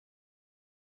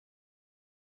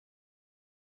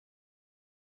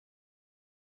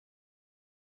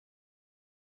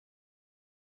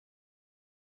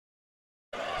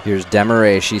Here's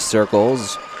Demaray, she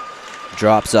circles,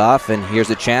 drops off, and here's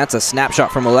a chance, a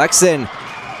snapshot from Alexin.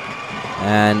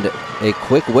 And a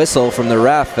quick whistle from the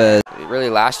ref. Really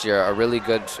last year, a really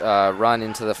good run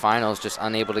into the finals, just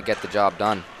unable to get the job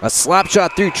done. A slap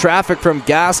shot through traffic from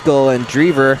Gaskell, and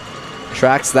Drever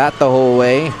tracks that the whole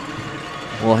way.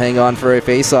 Will hang on for a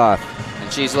face-off.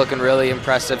 And she's looking really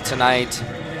impressive tonight,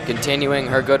 continuing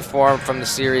her good form from the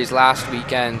series last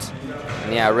weekend.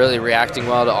 And yeah, really reacting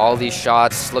well to all these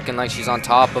shots, looking like she's on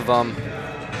top of them,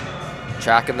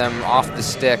 tracking them off the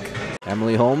stick.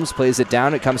 Emily Holmes plays it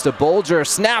down. It comes to Bolger.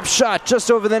 Snapshot just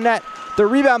over the net. The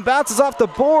rebound bounces off the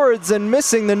boards, and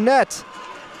missing the net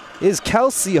is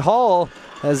Kelsey Hall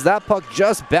as that puck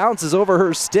just bounces over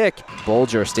her stick.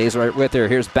 Bolger stays right with her.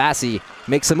 Here's Bassi.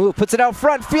 Makes a move. Puts it out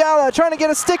front. Fiala trying to get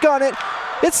a stick on it.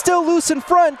 It's still loose in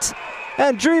front.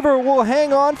 And Drever will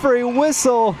hang on for a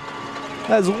whistle.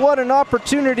 As what an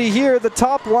opportunity here at the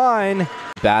top line.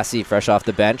 Bassi fresh off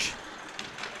the bench.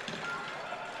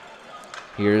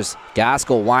 Here's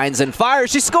Gaskell, winds and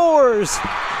fires, she scores!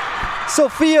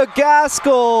 Sophia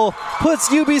Gaskell puts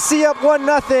UBC up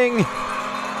 1-0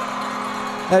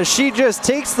 as she just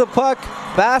takes the puck.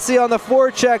 Bassi on the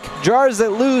forecheck, jars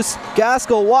it loose.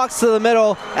 Gaskell walks to the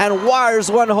middle and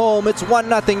wires one home. It's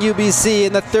 1-0 UBC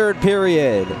in the third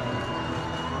period.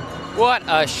 What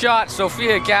a shot,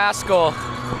 Sophia Gaskell.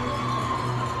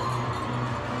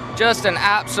 Just an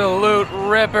absolute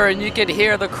ripper, and you could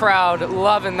hear the crowd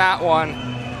loving that one.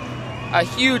 A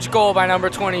huge goal by number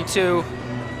 22.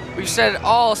 We've said it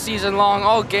all season long,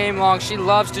 all game long, she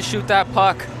loves to shoot that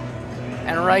puck.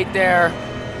 And right there,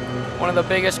 one of the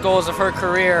biggest goals of her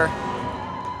career.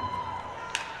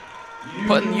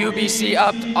 Putting UBC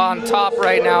up on top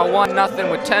right now,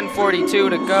 1-0 with 10:42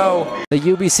 to go. The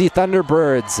UBC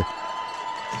Thunderbirds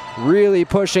really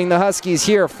pushing the Huskies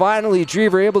here. Finally,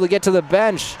 Drever able to get to the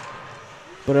bench.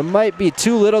 But it might be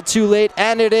too little too late,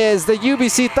 and it is. The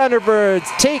UBC Thunderbirds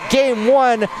take game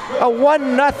one, a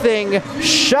 1-0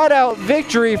 shutout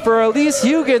victory for Elise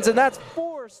Huggins, and that's 4.